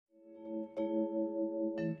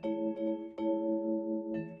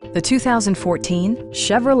the 2014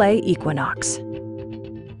 Chevrolet Equinox.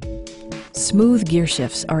 Smooth gear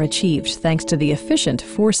shifts are achieved thanks to the efficient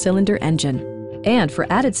 4-cylinder engine. And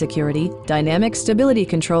for added security, dynamic stability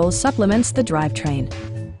control supplements the drivetrain.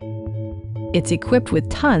 It's equipped with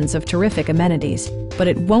tons of terrific amenities, but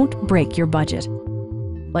it won't break your budget.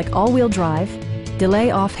 Like all-wheel drive,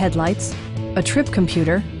 delay-off headlights, a trip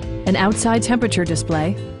computer, an outside temperature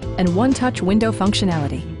display, and one-touch window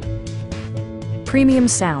functionality. Premium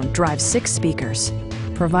sound drives 6 speakers,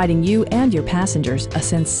 providing you and your passengers a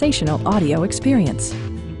sensational audio experience.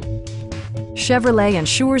 Chevrolet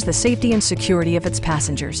ensures the safety and security of its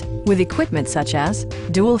passengers with equipment such as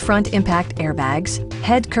dual front impact airbags,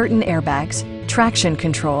 head curtain airbags, traction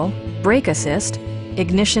control, brake assist,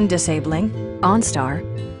 ignition disabling, OnStar,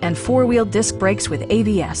 and 4-wheel disc brakes with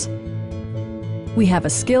ABS. We have a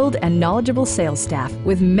skilled and knowledgeable sales staff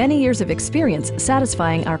with many years of experience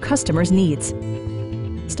satisfying our customers' needs.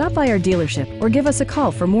 Stop by our dealership or give us a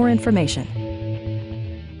call for more information.